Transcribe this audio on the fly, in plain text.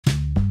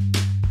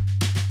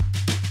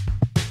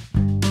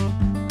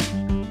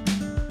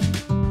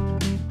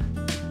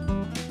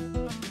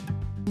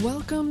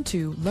Welcome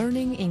to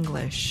Learning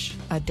English,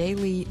 a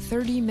daily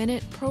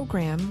 30-minute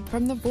program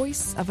from the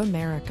Voice of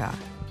America.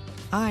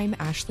 I'm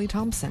Ashley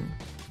Thompson.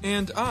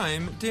 And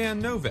I'm Dan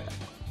Novak.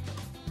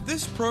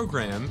 This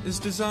program is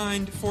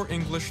designed for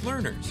English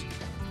learners,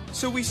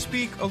 so we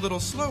speak a little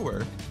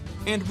slower,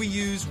 and we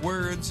use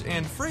words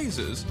and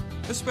phrases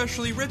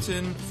especially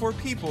written for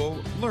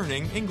people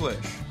learning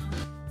English.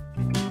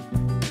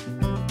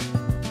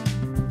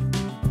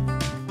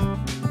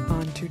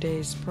 On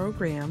today's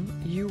program,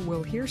 you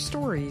will hear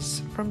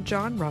stories from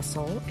John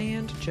Russell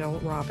and Jill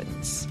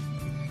Robbins.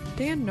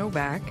 Dan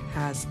Novak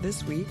has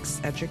this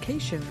week's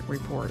education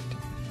report.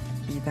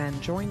 He then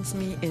joins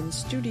me in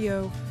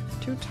studio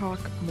to talk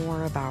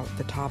more about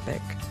the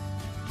topic.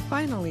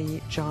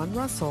 Finally, John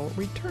Russell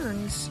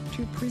returns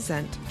to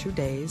present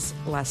today's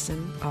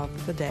lesson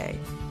of the day.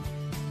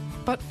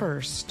 But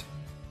first,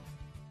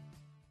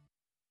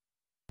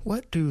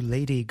 what do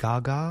Lady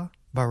Gaga,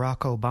 Barack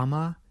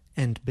Obama,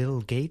 and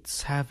Bill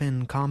Gates have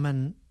in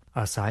common,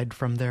 aside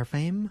from their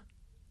fame?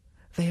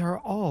 They are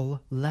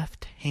all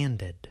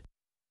left-handed.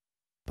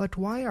 But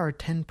why are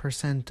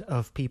 10%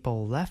 of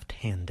people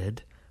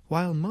left-handed,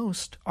 while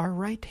most are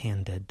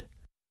right-handed?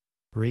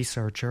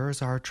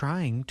 Researchers are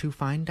trying to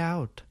find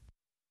out.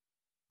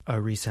 A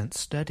recent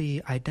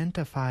study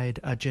identified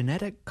a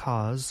genetic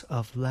cause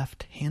of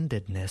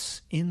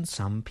left-handedness in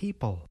some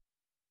people.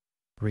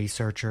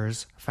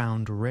 Researchers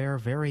found rare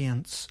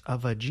variants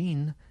of a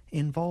gene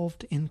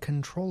involved in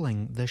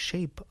controlling the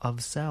shape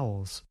of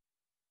cells.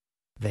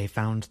 They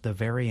found the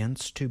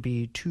variants to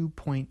be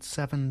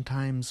 2.7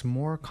 times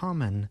more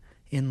common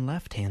in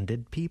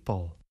left-handed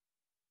people.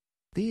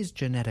 These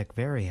genetic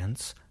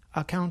variants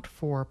account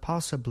for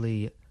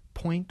possibly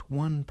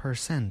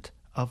 0.1%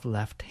 of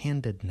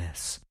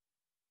left-handedness.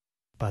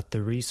 But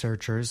the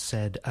researchers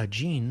said a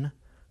gene,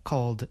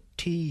 called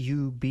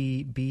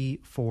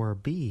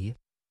TUBB4B,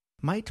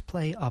 might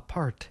play a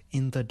part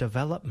in the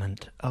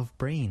development of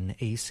brain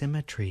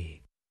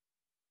asymmetry.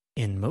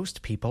 In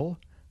most people,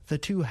 the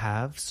two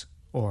halves,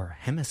 or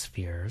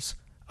hemispheres,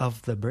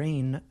 of the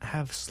brain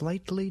have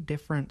slightly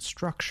different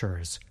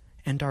structures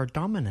and are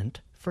dominant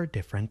for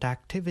different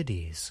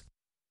activities.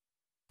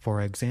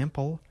 For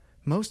example,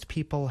 most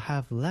people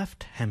have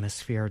left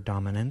hemisphere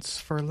dominance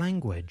for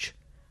language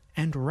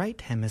and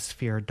right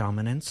hemisphere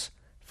dominance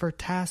for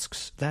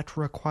tasks that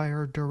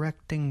require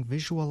directing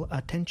visual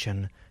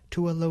attention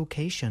to a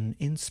location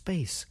in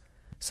space,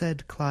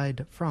 said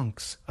Clyde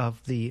Franks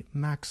of the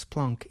Max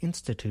Planck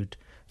Institute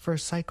for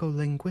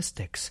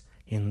Psycholinguistics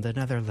in the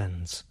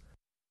Netherlands.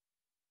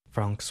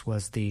 Franks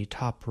was the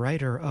top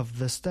writer of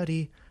the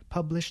study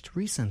published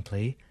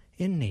recently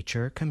in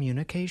Nature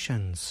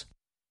Communications.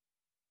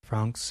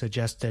 Franks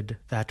suggested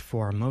that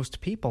for most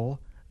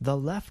people, the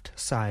left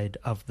side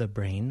of the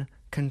brain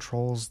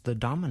controls the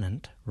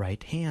dominant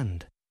right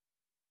hand.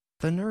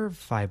 The nerve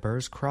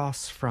fibers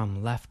cross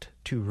from left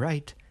to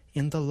right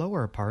in the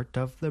lower part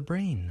of the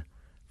brain,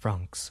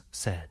 Franks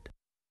said.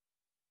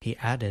 He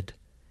added,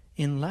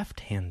 in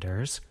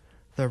left-handers,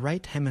 the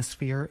right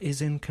hemisphere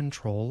is in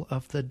control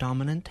of the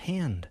dominant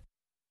hand.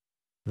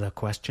 The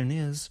question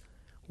is,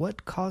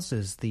 what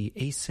causes the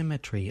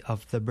asymmetry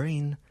of the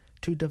brain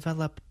to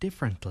develop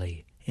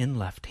differently in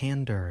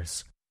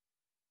left-handers?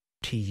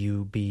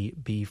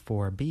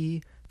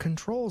 TUBB4B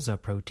controls a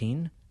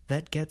protein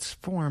that gets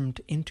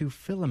formed into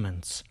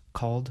filaments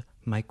called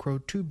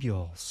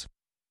microtubules.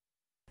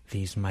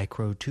 These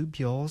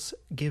microtubules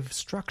give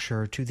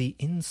structure to the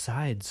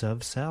insides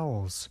of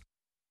cells.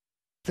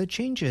 The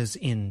changes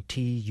in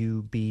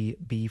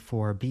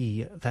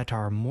TUBB4B that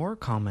are more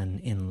common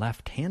in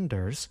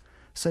left-handers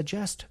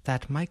suggest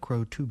that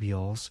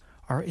microtubules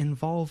are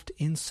involved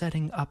in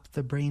setting up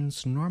the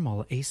brain's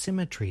normal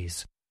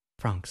asymmetries,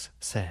 Franks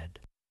said.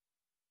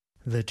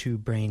 The two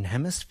brain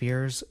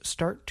hemispheres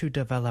start to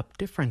develop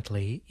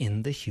differently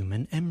in the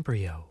human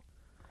embryo.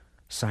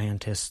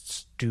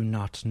 Scientists do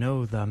not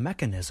know the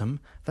mechanism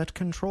that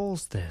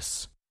controls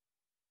this.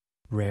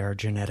 Rare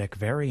genetic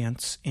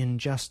variants in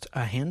just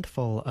a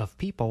handful of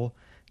people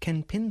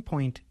can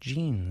pinpoint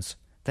genes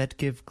that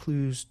give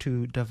clues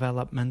to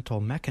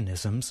developmental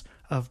mechanisms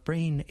of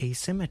brain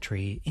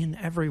asymmetry in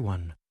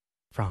everyone,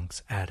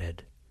 Franks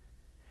added.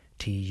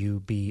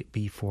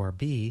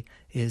 TUBB4B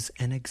is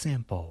an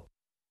example.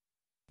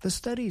 The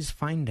study's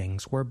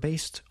findings were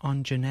based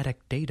on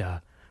genetic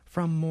data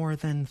from more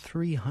than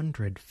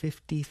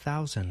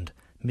 350,000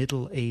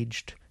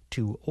 middle-aged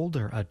to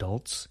older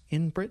adults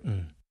in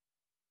Britain.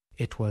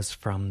 It was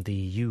from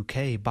the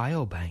UK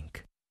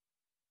Biobank.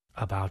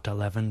 About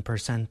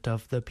 11%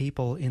 of the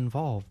people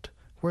involved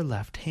were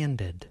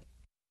left-handed.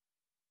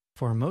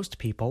 For most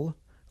people,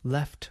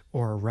 left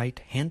or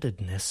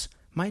right-handedness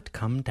might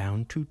come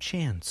down to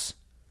chance.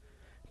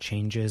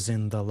 Changes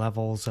in the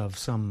levels of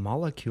some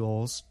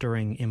molecules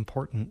during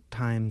important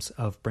times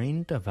of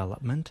brain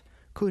development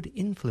could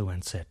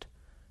influence it,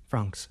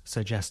 Franks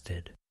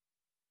suggested.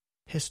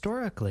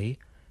 Historically,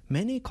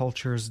 many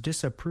cultures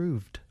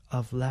disapproved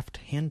of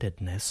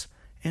left-handedness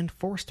and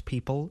forced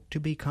people to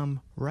become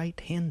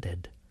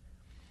right-handed.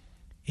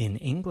 In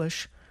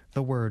English,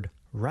 the word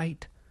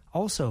right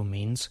also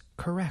means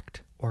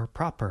correct or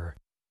proper,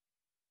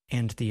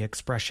 and the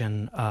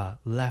expression a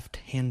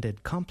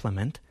left-handed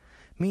compliment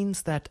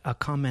means that a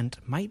comment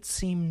might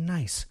seem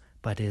nice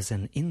but is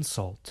an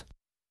insult.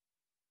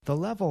 The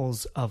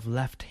levels of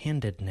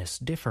left-handedness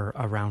differ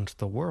around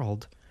the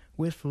world,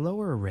 with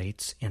lower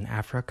rates in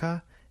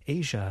Africa,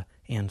 Asia,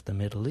 and the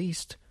Middle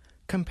East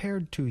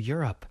compared to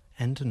Europe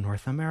and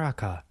North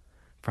America,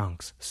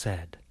 Franks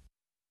said.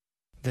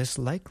 This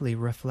likely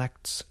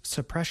reflects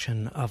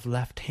suppression of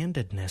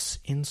left-handedness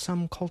in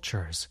some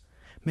cultures,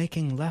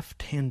 making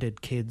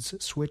left-handed kids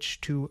switch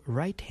to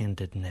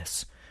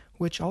right-handedness,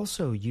 which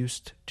also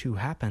used to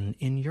happen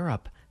in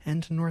Europe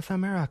and North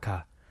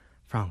America,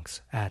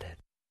 Franks added.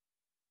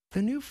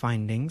 The new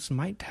findings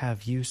might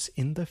have use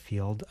in the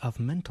field of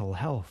mental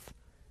health.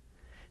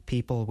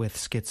 People with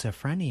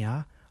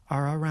schizophrenia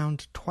are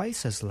around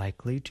twice as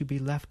likely to be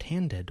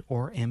left-handed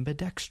or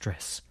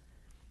ambidextrous.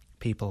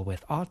 People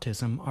with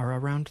autism are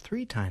around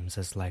 3 times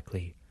as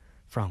likely,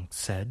 Franks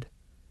said.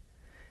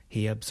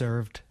 He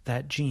observed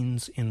that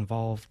genes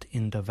involved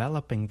in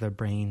developing the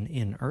brain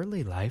in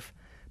early life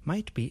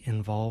might be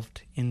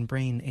involved in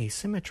brain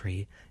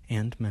asymmetry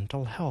and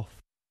mental health.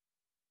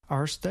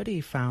 Our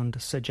study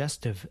found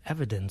suggestive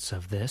evidence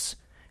of this,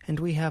 and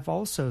we have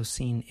also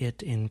seen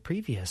it in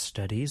previous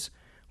studies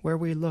where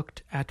we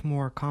looked at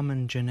more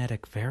common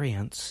genetic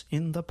variants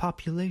in the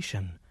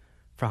population,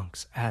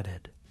 Franks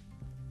added.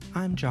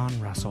 I'm John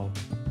Russell.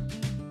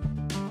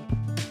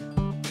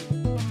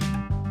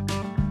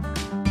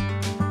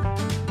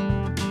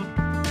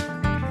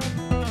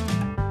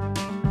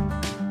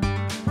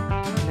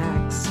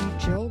 Next,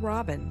 Jill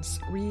Robbins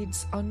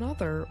reads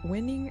another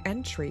winning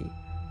entry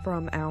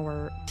from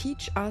our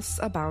Teach Us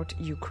About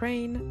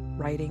Ukraine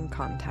writing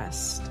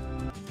contest.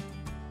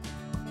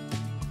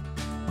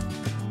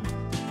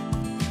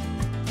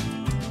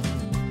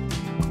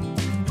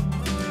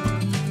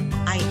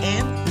 I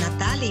am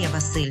Natalia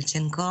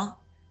Vasilchenko,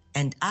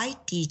 and I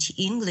teach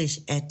English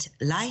at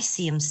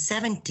Lyceum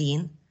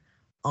 17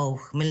 of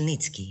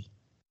Khmelnytsky.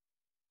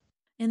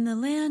 In the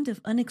land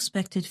of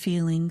unexpected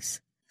feelings,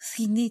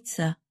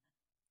 Skhidnytsia,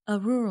 a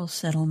rural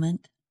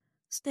settlement,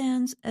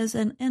 stands as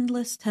an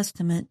endless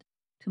testament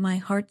to my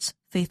heart's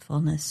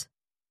faithfulness.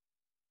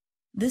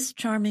 This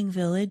charming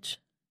village,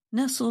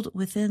 nestled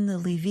within the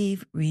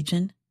Lviv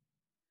region,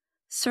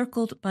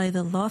 circled by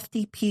the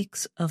lofty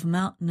peaks of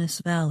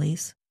mountainous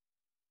valleys,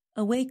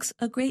 awakes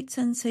a great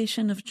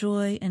sensation of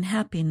joy and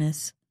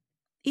happiness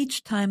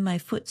each time my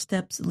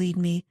footsteps lead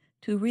me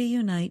to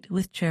reunite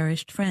with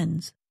cherished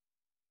friends.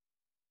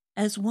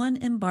 As one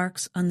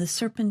embarks on the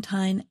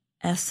serpentine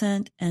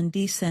ascent and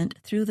descent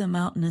through the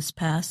mountainous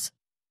pass,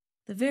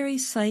 the very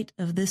sight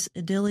of this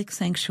idyllic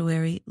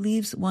sanctuary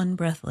leaves one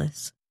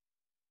breathless.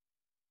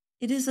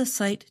 It is a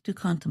sight to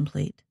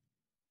contemplate.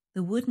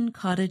 The wooden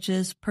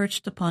cottages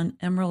perched upon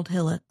emerald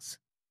hillocks,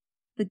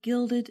 the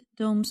gilded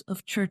domes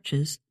of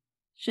churches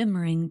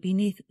shimmering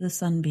beneath the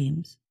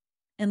sunbeams,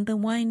 and the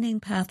winding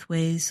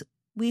pathways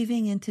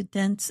weaving into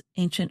dense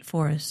ancient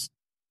forests.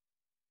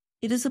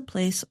 It is a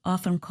place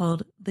often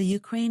called the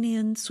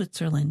Ukrainian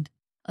Switzerland,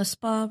 a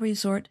spa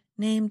resort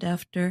named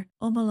after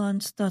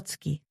Omolon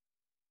Stotsky.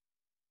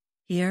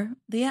 Here,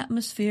 the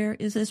atmosphere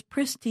is as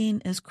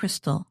pristine as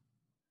crystal,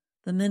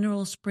 the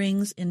mineral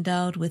springs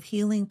endowed with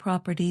healing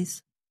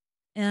properties,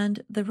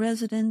 and the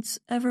residents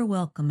ever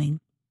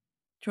welcoming,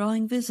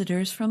 drawing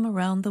visitors from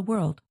around the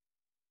world.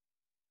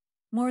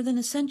 More than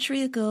a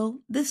century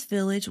ago, this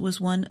village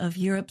was one of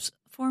Europe's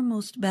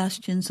foremost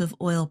bastions of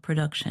oil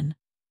production.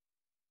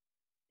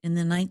 In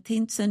the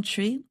 19th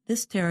century,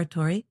 this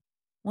territory,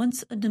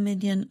 once a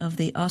dominion of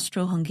the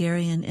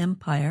Austro-Hungarian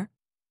Empire,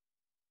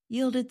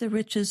 yielded the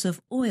riches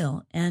of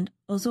oil and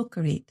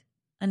ozokerit,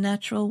 a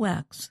natural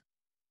wax.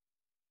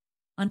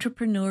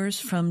 Entrepreneurs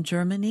from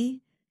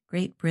Germany,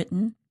 Great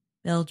Britain,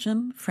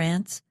 Belgium,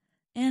 France,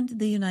 and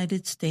the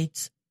United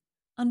States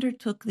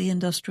undertook the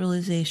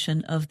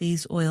industrialization of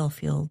these oil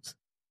fields.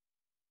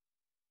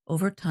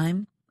 Over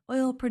time,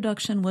 oil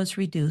production was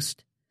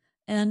reduced,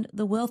 and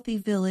the wealthy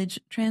village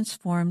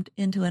transformed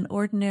into an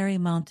ordinary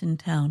mountain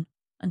town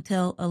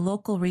until a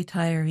local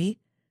retiree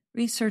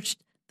researched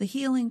the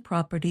healing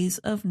properties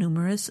of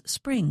numerous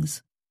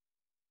springs.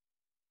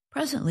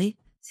 Presently,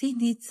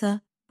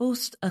 Skhidnytsia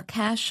boasts a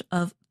cache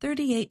of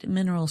 38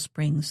 mineral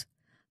springs,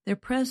 their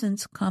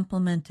presence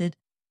complemented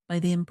by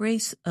the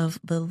embrace of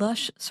the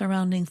lush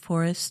surrounding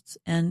forests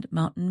and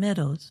mountain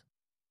meadows.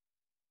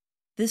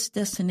 This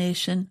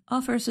destination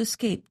offers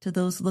escape to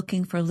those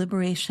looking for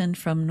liberation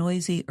from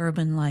noisy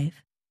urban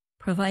life,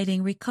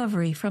 providing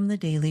recovery from the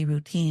daily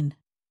routine.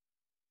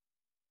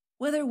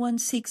 Whether one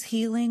seeks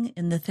healing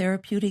in the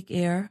therapeutic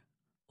air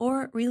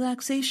or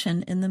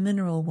relaxation in the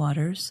mineral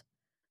waters,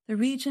 the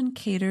region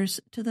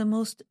caters to the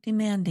most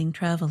demanding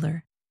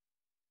traveler.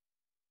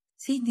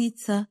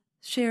 Skhidnytsia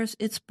shares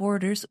its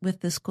borders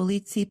with the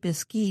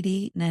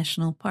Skhidnytsia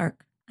National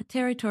Park, a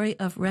territory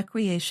of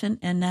recreation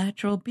and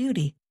natural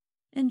beauty,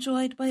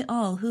 enjoyed by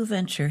all who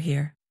venture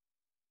here.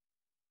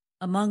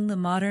 Among the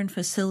modern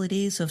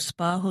facilities of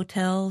spa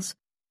hotels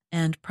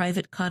and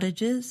private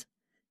cottages,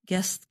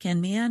 guests can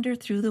meander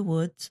through the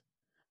woods,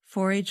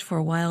 forage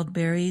for wild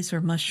berries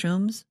or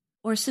mushrooms,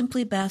 or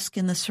simply bask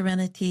in the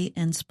serenity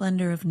and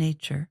splendor of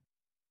nature.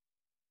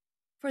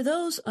 For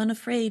those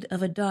unafraid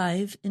of a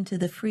dive into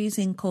the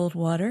freezing cold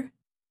water,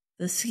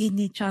 the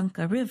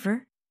Skhidnytsia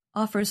River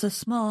offers a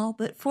small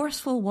but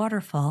forceful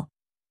waterfall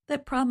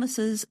that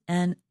promises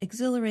an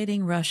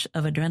exhilarating rush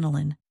of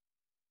adrenaline.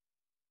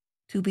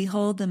 To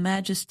behold the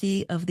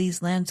majesty of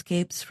these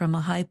landscapes from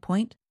a high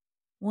point,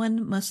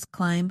 one must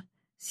climb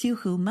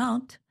Siuhu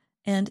Mount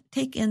and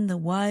take in the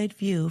wide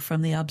view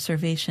from the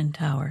observation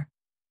tower.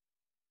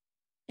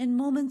 In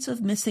moments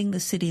of missing the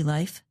city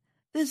life,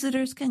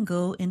 visitors can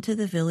go into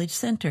the village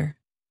center.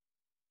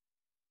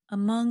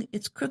 Among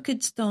its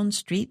crooked stone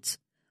streets,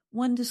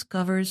 one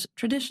discovers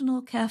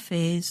traditional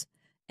cafes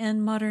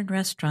and modern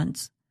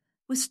restaurants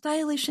with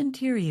stylish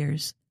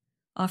interiors,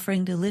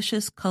 offering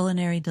delicious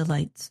culinary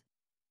delights.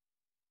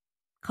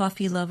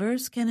 Coffee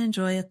lovers can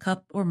enjoy a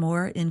cup or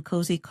more in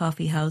cozy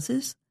coffee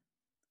houses,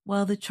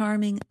 while the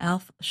charming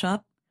Alf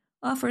shop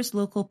offers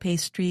local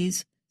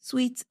pastries,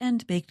 sweets,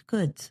 and baked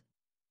goods.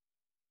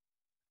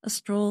 A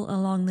stroll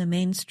along the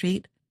main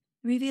street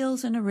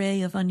reveals an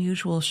array of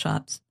unusual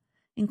shops,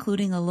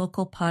 including a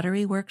local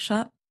pottery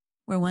workshop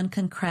where one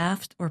can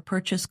craft or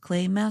purchase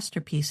clay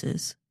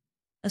masterpieces.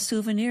 A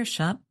souvenir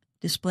shop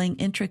displaying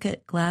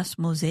intricate glass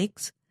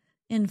mosaics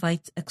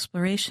invites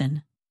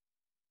exploration.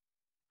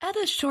 At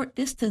a short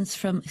distance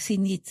from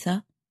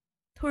Skhidnytsia,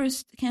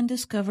 tourists can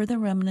discover the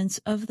remnants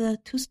of the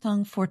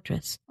Tustang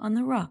fortress on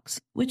the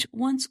rocks, which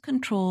once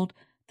controlled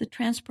the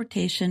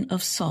transportation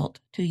of salt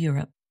to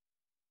Europe.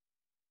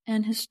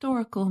 An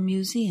historical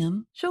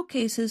museum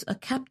showcases a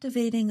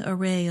captivating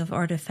array of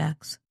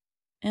artifacts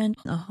and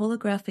a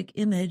holographic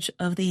image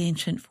of the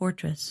ancient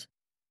fortress.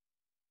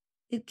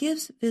 It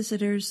gives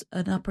visitors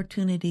an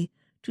opportunity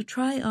to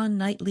try on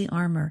knightly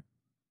armor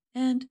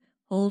and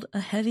hold a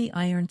heavy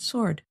iron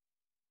sword.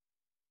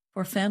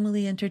 For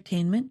family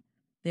entertainment,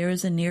 there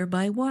is a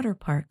nearby water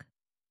park,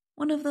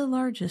 one of the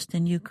largest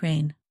in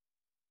Ukraine.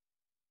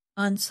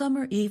 On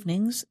summer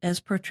evenings, as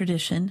per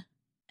tradition,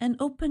 an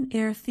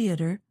open-air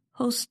theater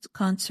hosts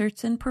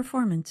concerts and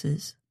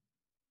performances.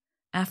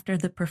 After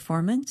the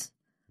performance,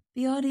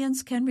 the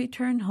audience can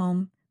return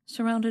home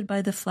surrounded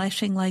by the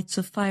flashing lights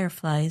of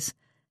fireflies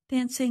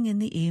dancing in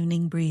the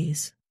evening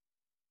breeze.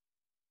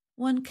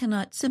 One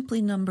cannot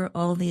simply number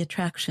all the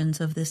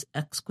attractions of this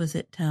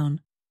exquisite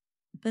town.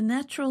 The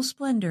natural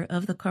splendor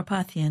of the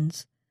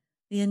Carpathians,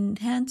 the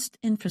enhanced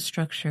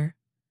infrastructure,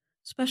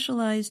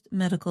 specialized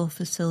medical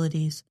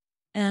facilities,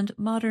 and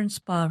modern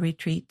spa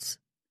retreats,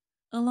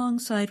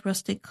 alongside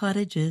rustic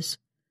cottages,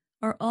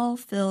 are all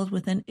filled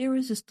with an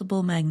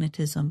irresistible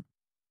magnetism.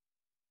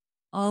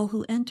 All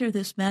who enter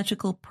this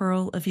magical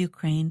pearl of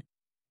Ukraine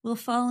will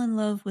fall in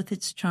love with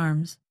its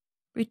charms,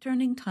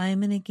 returning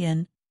time and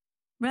again,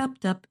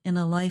 wrapped up in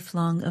a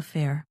lifelong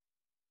affair.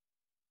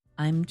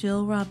 I'm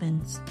Jill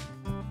Robbins.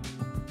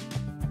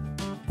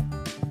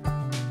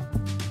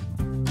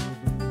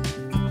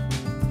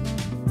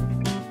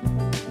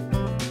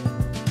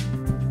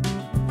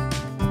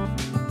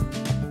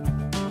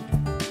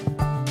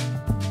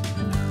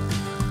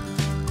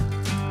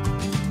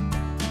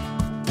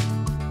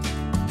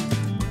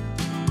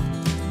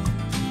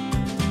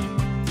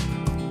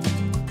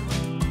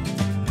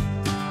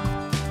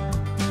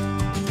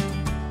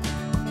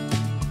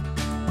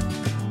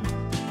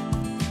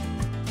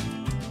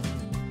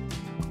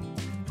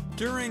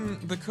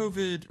 During the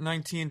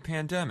COVID-19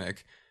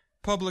 pandemic,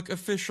 public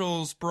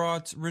officials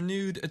brought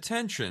renewed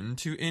attention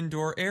to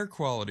indoor air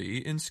quality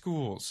in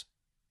schools.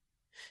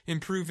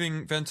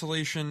 Improving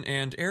ventilation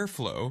and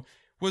airflow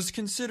was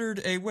considered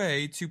a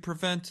way to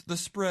prevent the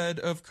spread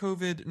of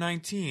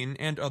COVID-19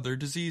 and other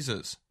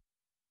diseases.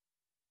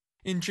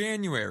 In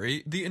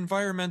January, the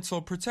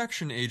Environmental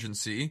Protection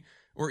Agency,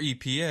 or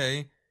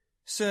EPA,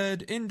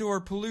 said indoor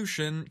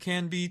pollution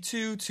can be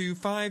 2 to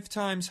 5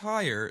 times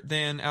higher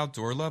than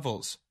outdoor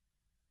levels.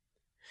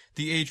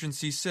 The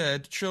agency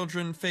said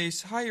children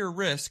face higher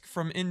risk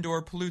from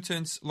indoor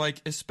pollutants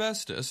like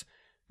asbestos,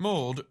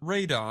 mold,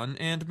 radon,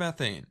 and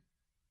methane.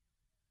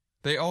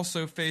 They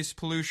also face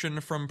pollution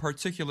from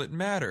particulate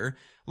matter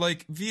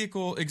like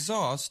vehicle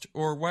exhaust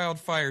or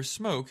wildfire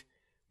smoke,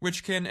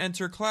 which can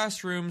enter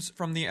classrooms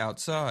from the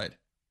outside.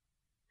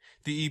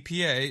 The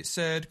EPA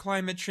said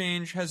climate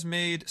change has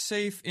made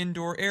safe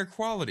indoor air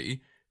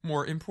quality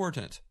more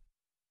important.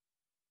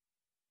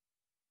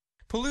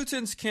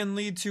 Pollutants can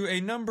lead to a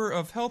number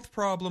of health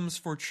problems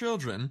for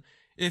children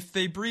if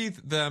they breathe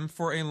them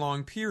for a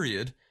long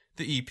period,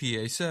 the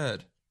EPA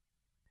said.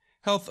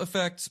 Health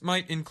effects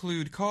might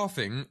include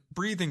coughing,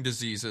 breathing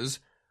diseases,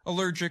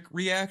 allergic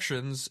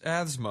reactions,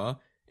 asthma,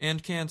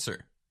 and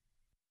cancer.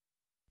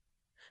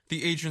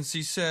 The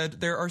agency said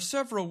there are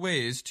several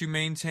ways to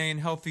maintain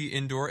healthy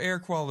indoor air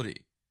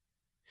quality.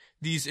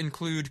 These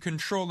include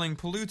controlling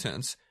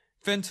pollutants,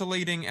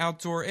 ventilating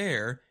outdoor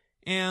air,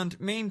 and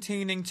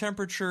maintaining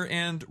temperature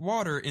and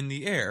water in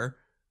the air,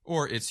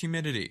 or its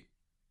humidity.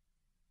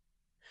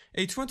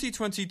 A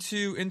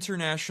 2022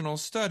 international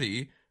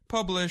study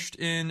published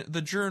in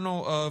the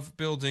Journal of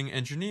Building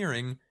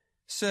Engineering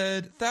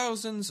said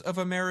thousands of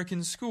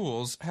American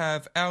schools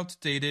have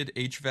outdated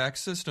HVAC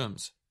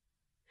systems.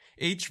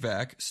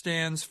 HVAC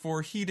stands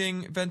for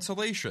heating,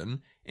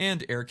 ventilation,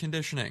 and air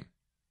conditioning.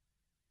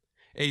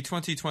 A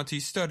 2020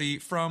 study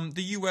from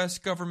the U.S.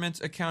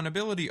 Government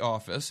Accountability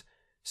Office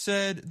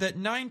said that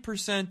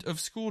 9% of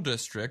school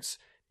districts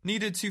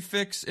needed to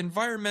fix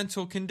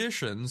environmental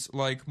conditions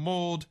like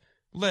mold,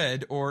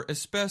 lead, or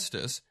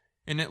asbestos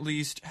in at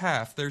least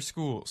half their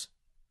schools.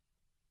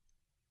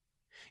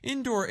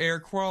 Indoor air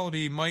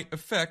quality might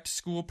affect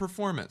school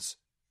performance.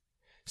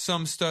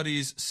 Some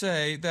studies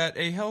say that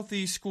a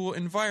healthy school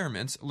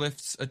environment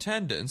lifts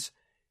attendance,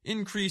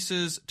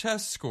 increases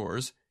test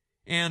scores,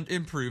 and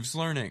improves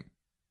learning.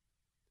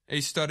 A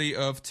study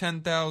of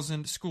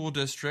 10,000 school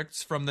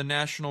districts from the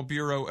National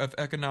Bureau of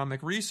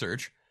Economic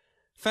Research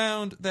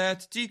found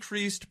that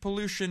decreased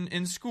pollution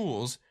in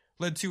schools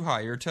led to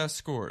higher test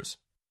scores.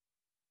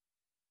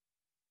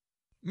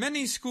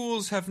 Many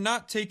schools have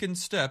not taken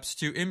steps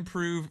to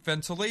improve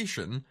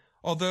ventilation,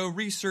 although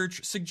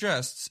research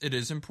suggests it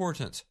is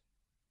important.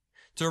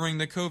 During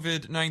the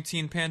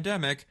COVID-19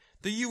 pandemic,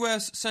 the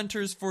U.S.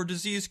 Centers for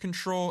Disease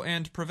Control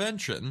and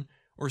Prevention,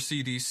 or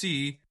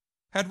CDC,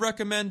 had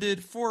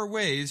recommended 4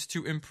 ways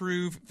to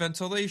improve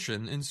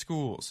ventilation in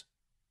schools.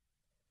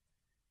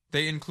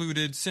 They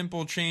included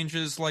simple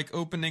changes like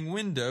opening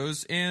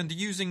windows and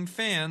using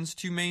fans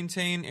to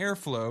maintain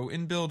airflow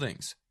in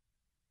buildings.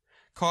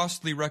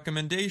 Costly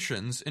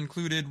recommendations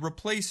included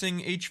replacing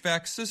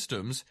HVAC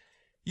systems,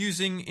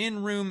 using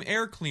in-room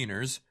air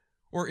cleaners,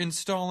 or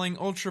installing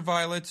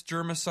ultraviolet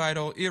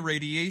germicidal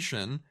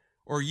irradiation,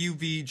 or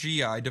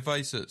UVGI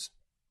devices.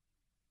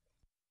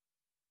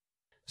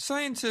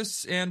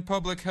 Scientists and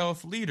public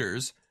health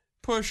leaders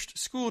pushed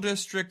school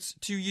districts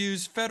to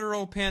use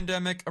federal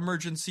pandemic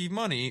emergency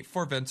money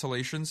for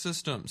ventilation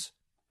systems.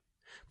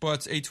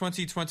 But a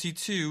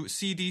 2022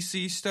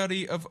 CDC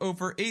study of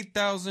over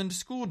 8,000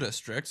 school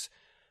districts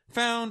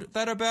found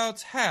that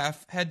about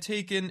half had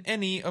taken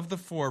any of the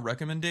 4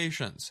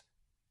 recommendations.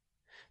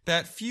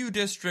 That few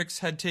districts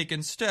had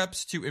taken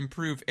steps to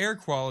improve air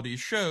quality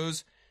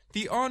shows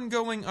the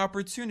ongoing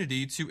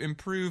opportunity to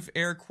improve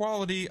air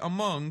quality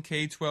among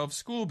K-12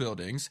 school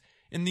buildings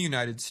in the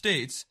United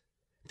States,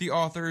 the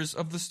authors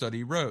of the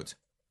study wrote.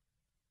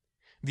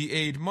 The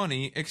aid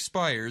money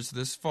expires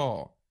this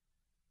fall.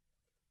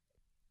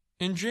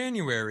 In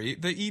January,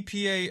 the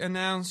EPA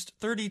announced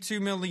 $32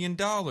 million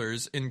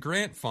in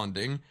grant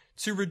funding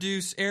to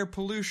reduce air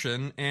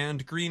pollution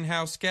and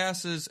greenhouse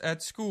gases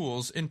at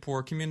schools in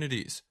poor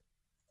communities.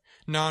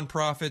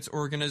 Nonprofit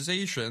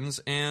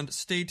organizations and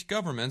state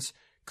governments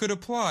could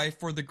apply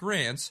for the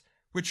grants,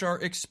 which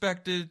are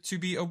expected to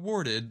be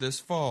awarded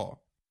this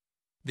fall.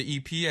 The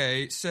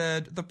EPA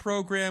said the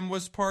program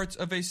was part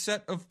of a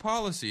set of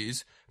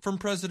policies from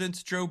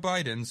President Joe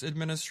Biden's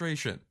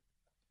administration.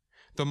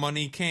 The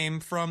money came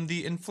from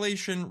the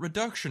Inflation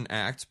Reduction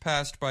Act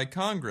passed by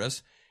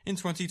Congress in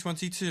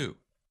 2022.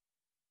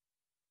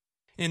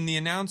 In the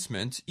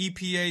announcement,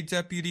 EPA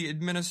Deputy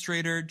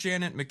Administrator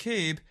Janet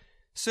McCabe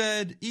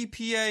said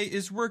EPA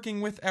is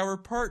working with our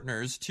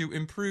partners to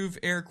improve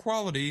air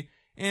quality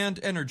and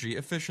energy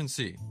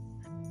efficiency.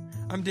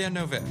 I'm Dan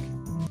Novak.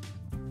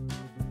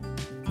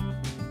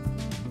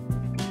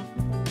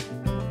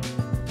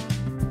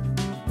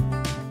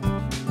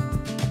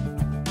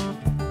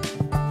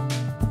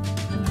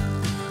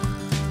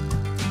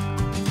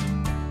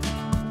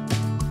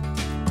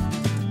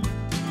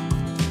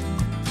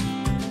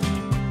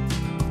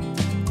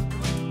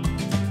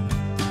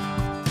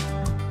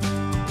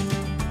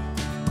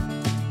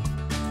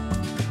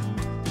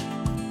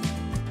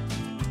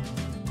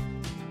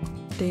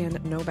 Dan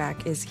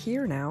Novak is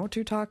here now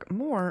to talk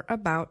more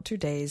about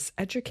today's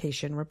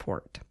education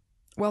report.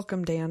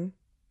 Welcome, Dan.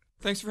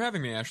 Thanks for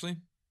having me, Ashley.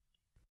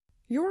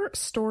 Your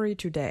story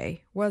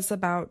today was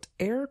about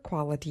air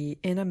quality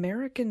in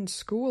American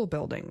school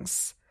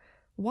buildings.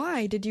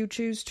 Why did you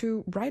choose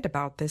to write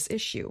about this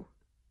issue?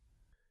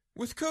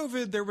 With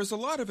COVID, there was a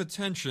lot of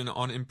attention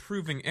on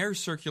improving air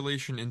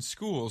circulation in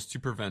schools to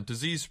prevent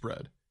disease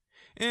spread.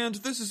 And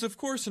this is, of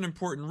course, an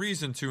important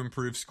reason to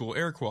improve school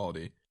air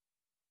quality.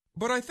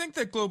 But I think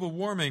that global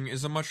warming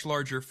is a much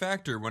larger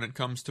factor when it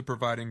comes to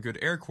providing good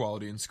air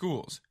quality in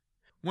schools.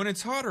 When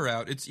it's hotter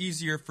out, it's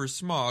easier for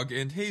smog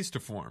and haze to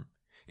form.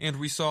 And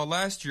we saw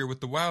last year with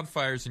the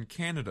wildfires in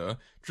Canada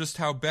just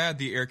how bad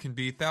the air can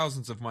be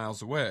thousands of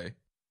miles away.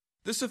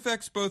 This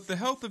affects both the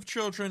health of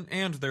children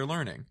and their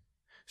learning.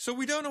 So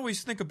we don't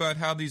always think about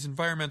how these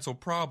environmental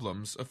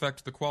problems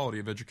affect the quality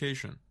of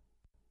education.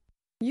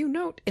 You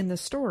note in the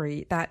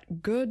story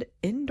that good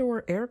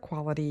indoor air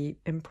quality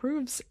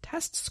improves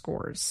test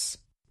scores.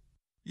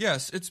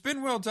 Yes, it's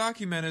been well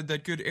documented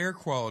that good air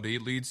quality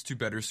leads to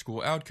better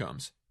school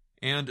outcomes,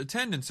 and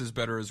attendance is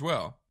better as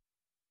well.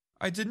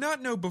 I did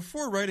not know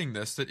before writing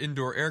this that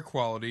indoor air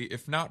quality,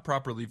 if not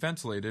properly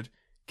ventilated,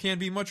 can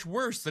be much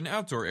worse than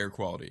outdoor air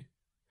quality.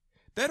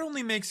 That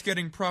only makes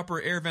getting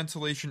proper air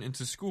ventilation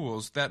into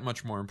schools that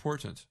much more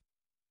important.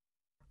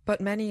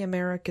 But many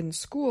American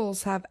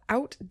schools have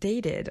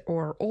outdated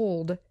or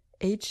old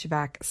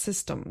HVAC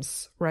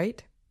systems,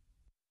 right?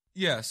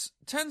 Yes,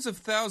 tens of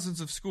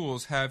thousands of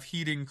schools have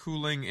heating,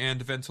 cooling,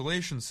 and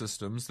ventilation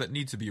systems that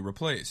need to be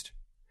replaced.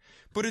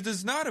 But it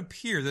does not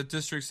appear that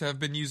districts have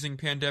been using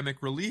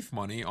pandemic relief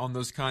money on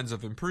those kinds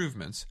of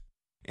improvements.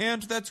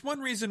 And that's one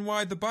reason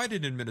why the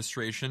Biden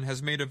administration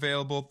has made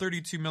available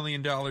 $32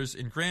 million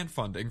in grant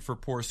funding for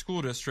poor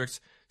school districts,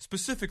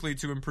 specifically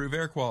to improve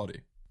air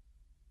quality.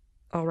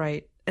 All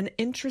right, an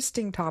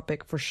interesting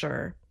topic for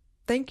sure.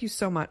 Thank you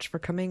so much for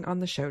coming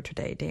on the show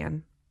today,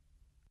 Dan.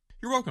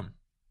 You're welcome.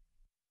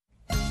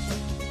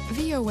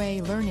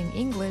 VOA Learning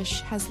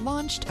English has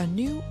launched a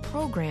new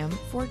program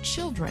for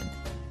children.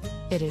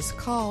 It is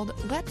called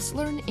Let's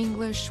Learn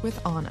English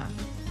with Anna.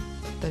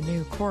 The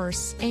new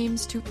course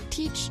aims to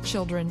teach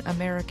children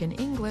American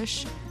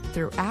English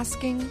through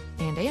asking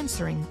and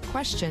answering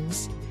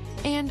questions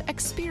and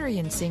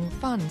experiencing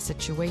fun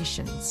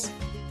situations.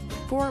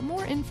 For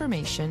more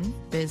information,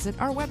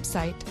 visit our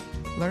website,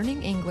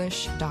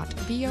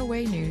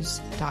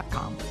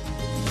 learningenglish.voanews.com.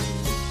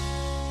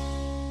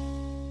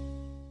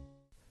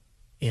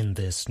 In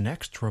this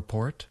next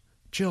report,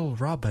 Jill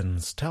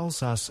Robbins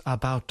tells us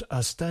about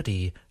a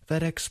study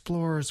that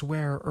explores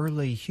where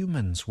early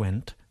humans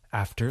went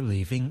after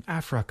leaving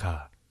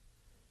Africa.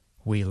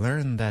 We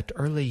learn that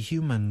early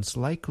humans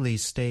likely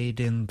stayed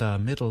in the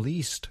Middle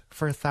East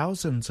for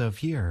thousands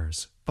of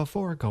years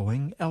before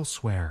going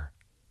elsewhere.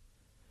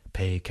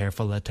 Pay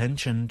careful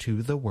attention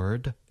to the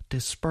word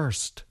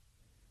dispersed.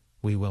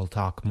 We will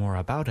talk more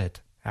about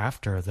it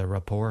after the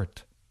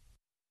report.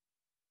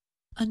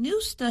 A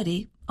new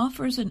study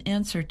offers an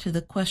answer to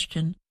the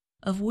question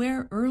of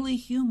where early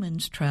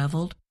humans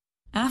traveled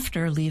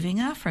after leaving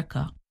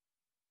Africa.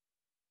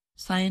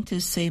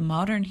 Scientists say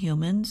modern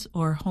humans,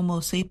 or Homo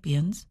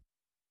sapiens,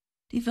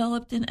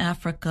 developed in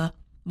Africa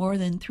more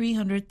than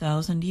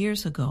 300,000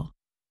 years ago.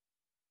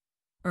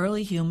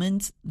 Early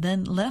humans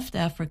then left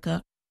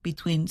Africa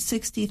between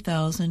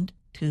 60,000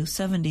 to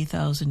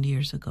 70,000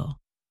 years ago.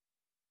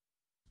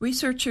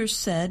 Researchers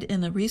said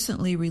in a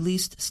recently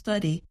released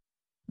study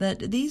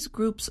that these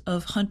groups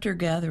of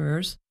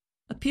hunter-gatherers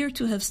appear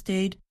to have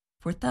stayed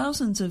for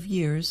thousands of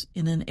years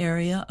in an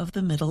area of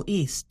the Middle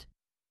East.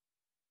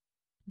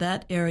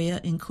 That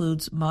area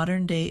includes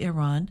modern-day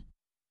Iran,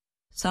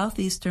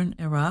 southeastern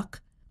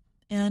Iraq,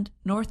 and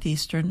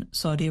northeastern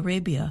Saudi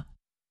Arabia.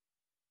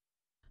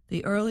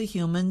 The early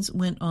humans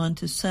went on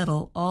to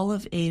settle all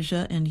of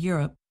Asia and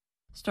Europe,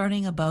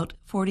 starting about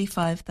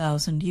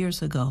 45,000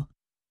 years ago.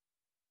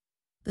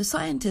 The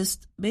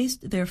scientists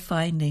based their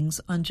findings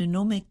on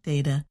genomic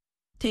data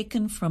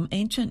taken from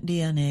ancient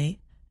DNA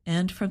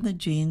and from the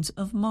genes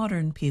of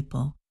modern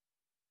people.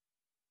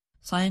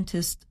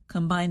 Scientists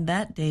combined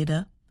that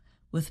data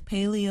with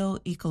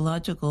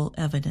paleoecological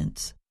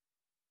evidence.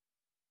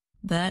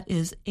 That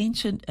is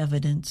ancient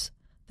evidence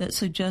that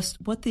suggests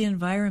what the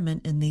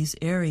environment in these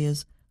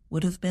areas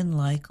would have been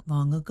like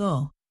long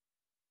ago.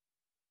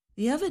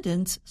 The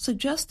evidence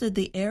suggested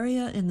the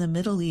area in the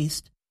Middle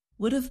East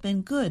would have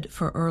been good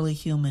for early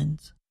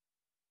humans.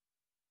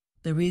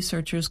 The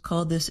researchers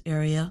called this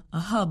area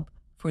a hub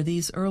for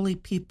these early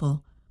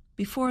people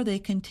before they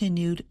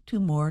continued to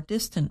more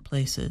distant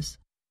places.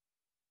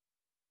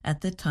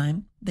 At the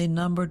time, they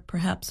numbered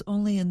perhaps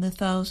only in the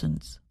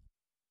thousands.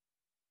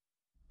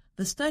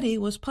 The study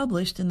was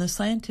published in the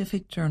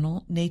scientific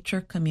journal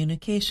Nature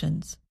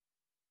Communications.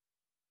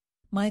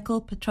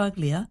 Michael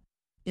Petraglia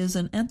is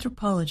an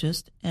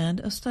anthropologist and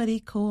a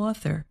study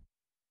co-author.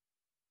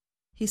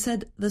 He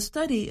said, "The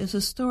study is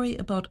a story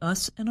about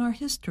us and our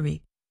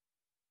history.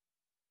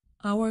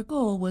 Our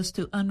goal was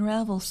to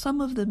unravel some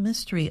of the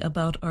mystery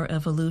about our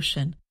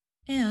evolution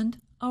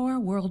and our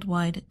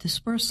worldwide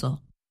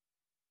dispersal.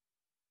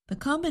 The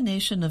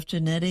combination of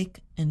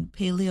genetic and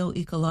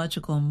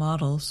paleoecological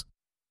models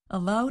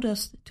allowed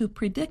us to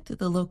predict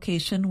the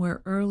location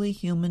where early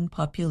human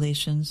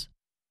populations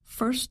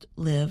first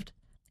lived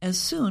as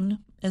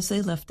soon as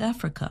they left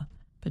Africa,"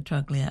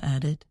 Petraglia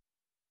added.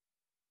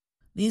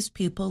 These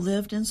people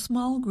lived in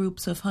small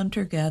groups of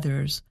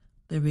hunter-gatherers,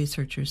 the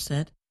researchers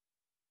said.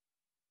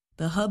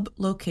 The hub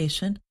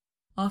location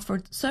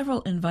offered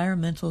several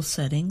environmental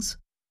settings,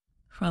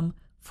 from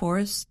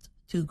forests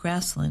to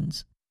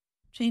grasslands,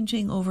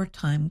 changing over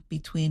time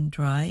between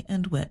dry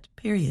and wet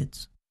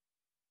periods.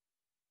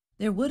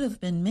 There would have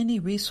been many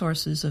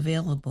resources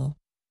available,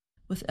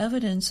 with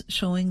evidence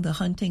showing the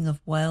hunting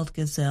of wild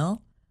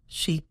gazelle,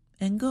 sheep,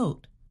 and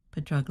goat,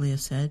 Petraglia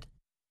said.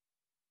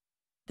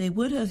 They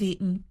would have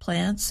eaten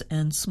plants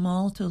and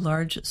small to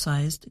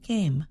large-sized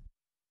game.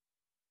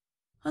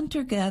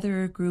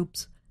 Hunter-gatherer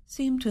groups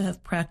seem to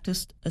have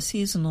practiced a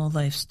seasonal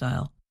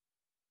lifestyle,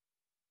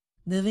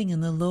 living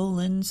in the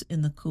lowlands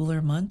in the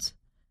cooler months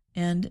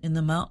and in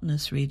the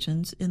mountainous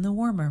regions in the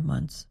warmer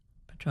months,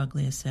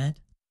 Petraglia said.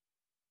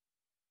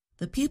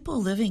 The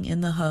people living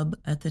in the hub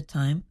at the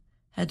time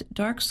had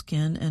dark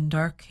skin and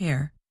dark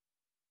hair.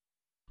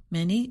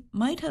 Many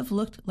might have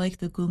looked like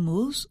the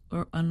Gumus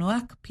or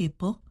Anuak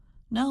people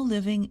now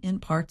living in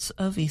parts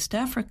of East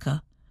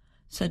Africa,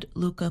 said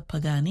Luca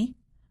Pagani,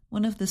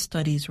 one of the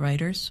study's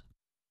writers.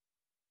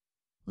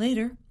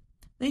 Later,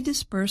 they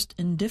dispersed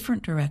in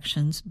different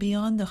directions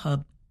beyond the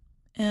hub,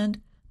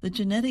 and the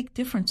genetic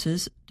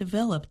differences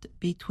developed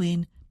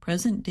between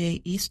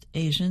present-day East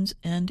Asians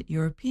and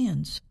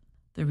Europeans,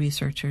 the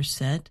researchers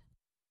said.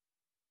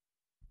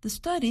 The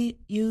study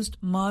used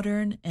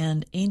modern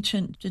and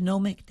ancient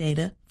genomic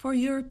data for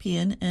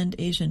European and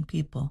Asian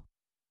people.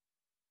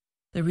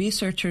 The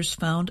researchers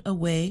found a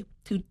way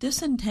to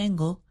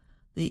disentangle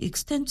the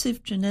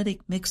extensive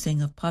genetic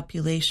mixing of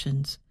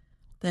populations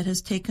that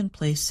has taken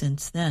place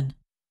since then.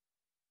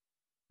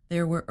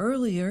 There were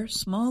earlier,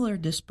 smaller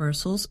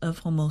dispersals of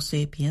Homo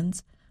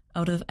sapiens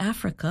out of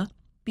Africa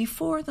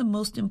before the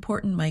most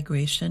important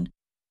migration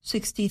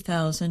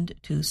 60,000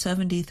 to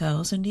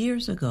 70,000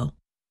 years ago.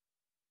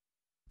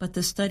 But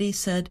the study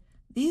said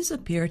these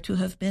appear to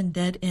have been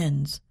dead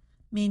ends,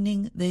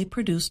 meaning they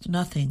produced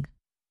nothing.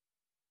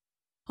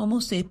 Homo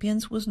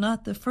sapiens was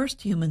not the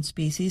first human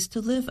species to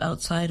live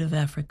outside of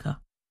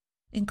Africa,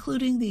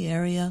 including the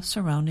area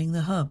surrounding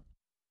the hub.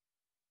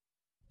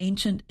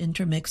 Ancient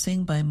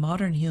intermixing by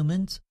modern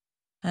humans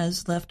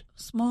has left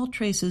small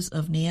traces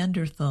of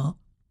Neanderthal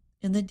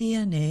in the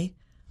DNA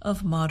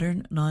of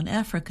modern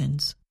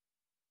non-Africans.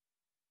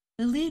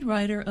 The lead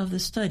writer of the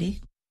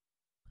study,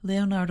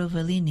 Leonardo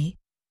Vellini,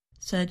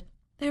 said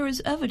there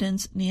is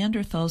evidence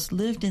Neanderthals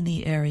lived in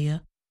the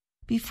area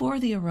before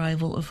the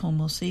arrival of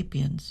Homo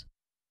sapiens,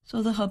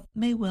 so the hub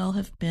may well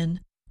have been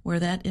where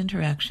that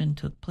interaction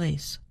took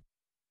place.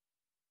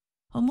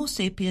 Homo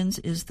sapiens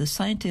is the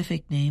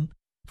scientific name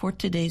for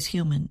today's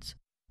humans.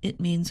 It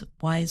means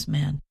wise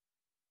man.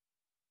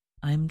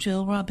 I'm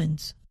Jill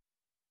Robbins.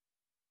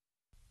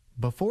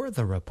 Before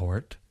the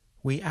report,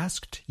 we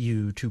asked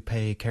you to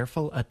pay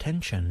careful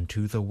attention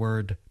to the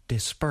word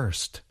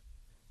dispersed.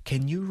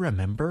 Can you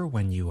remember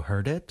when you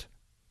heard it?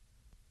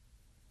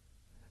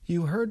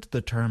 You heard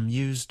the term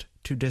used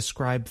to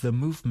describe the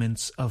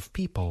movements of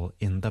people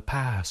in the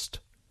past.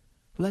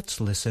 Let's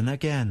listen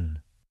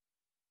again.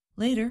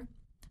 Later,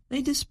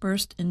 they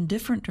dispersed in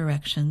different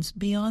directions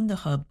beyond the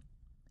hub,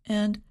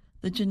 and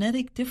the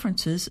genetic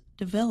differences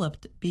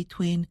developed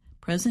between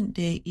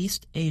present-day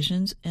East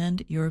Asians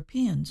and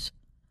Europeans,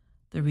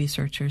 the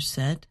researchers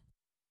said.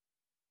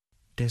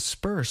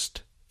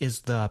 Dispersed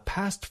is the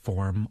past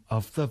form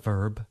of the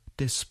verb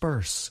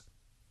disperse.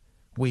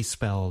 We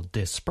spell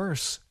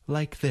disperse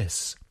like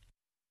this: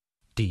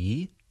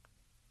 D-I-S-P-E-R-S-E.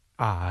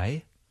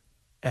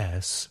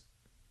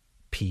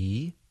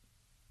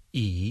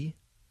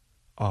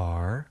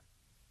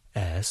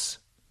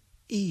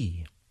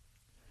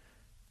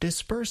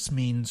 Disperse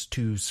means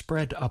to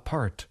spread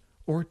apart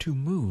or to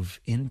move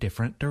in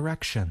different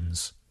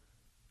directions.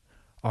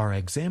 Our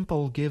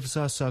example gives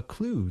us a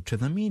clue to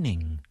the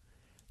meaning.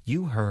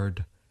 You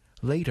heard,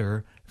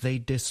 later they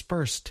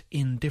dispersed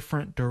in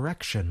different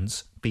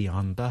directions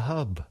beyond the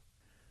hub.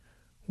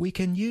 We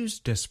can use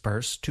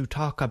disperse to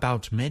talk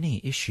about many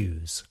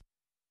issues.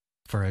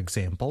 For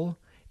example,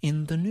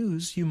 in the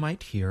news you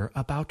might hear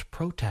about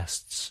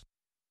protests.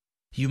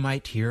 You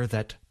might hear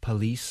that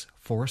police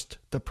forced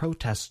the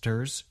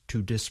protesters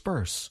to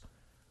disperse,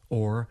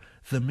 or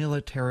the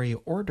military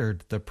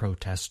ordered the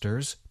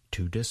protesters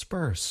to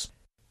disperse.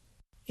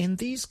 In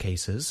these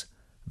cases,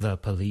 the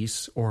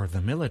police or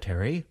the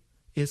military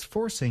is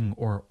forcing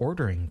or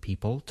ordering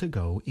people to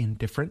go in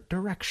different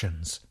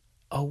directions,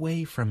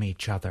 away from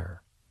each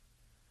other.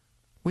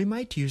 We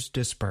might use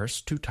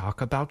disperse to talk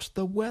about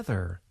the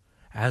weather,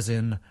 as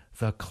in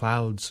the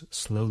clouds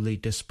slowly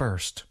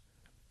dispersed.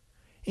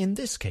 In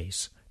this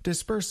case,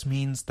 disperse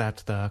means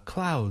that the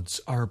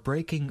clouds are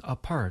breaking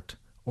apart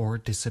or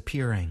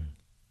disappearing.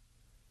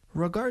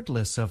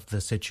 Regardless of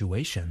the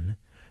situation,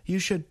 you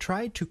should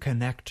try to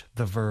connect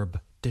the verb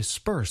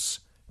disperse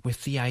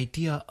with the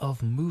idea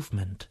of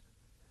movement.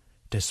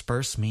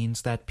 Disperse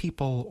means that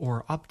people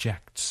or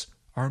objects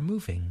are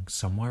moving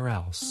somewhere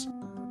else.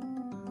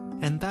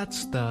 And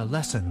that's the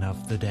lesson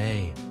of the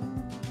day.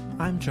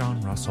 I'm John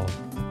Russell.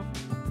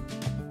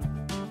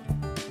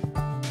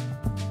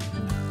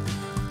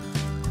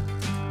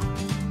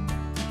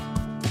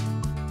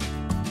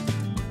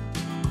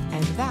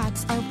 And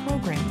that's our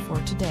program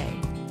for today.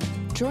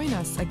 Join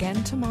us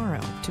again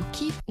tomorrow to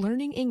keep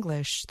learning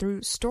English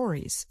through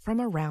stories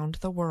from around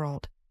the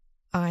world.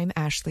 I'm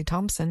Ashley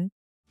Thompson.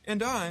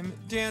 And I'm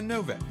Dan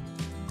Novak.